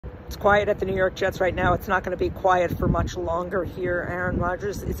quiet at the New York Jets right now. It's not going to be quiet for much longer here. Aaron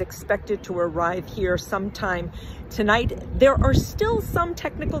Rodgers is expected to arrive here sometime tonight. There are still some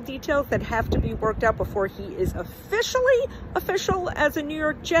technical details that have to be worked out before he is officially official as a New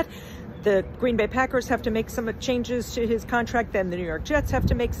York Jet. The Green Bay Packers have to make some changes to his contract. Then the New York Jets have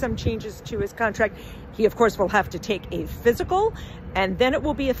to make some changes to his contract. He, of course, will have to take a physical, and then it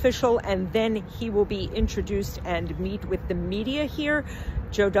will be official, and then he will be introduced and meet with the media here.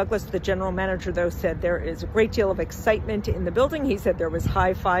 Joe Douglas, the general manager, though, said there is a great deal of excitement in the building. He said there was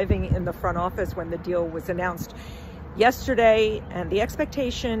high-fiving in the front office when the deal was announced yesterday, and the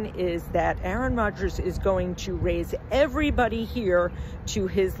expectation is that Aaron Rodgers is going to raise everybody here to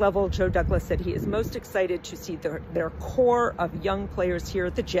his level. Joe Douglas said he is most excited to see their core of young players here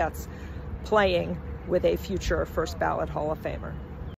at the Jets playing with a future first ballot Hall of Famer.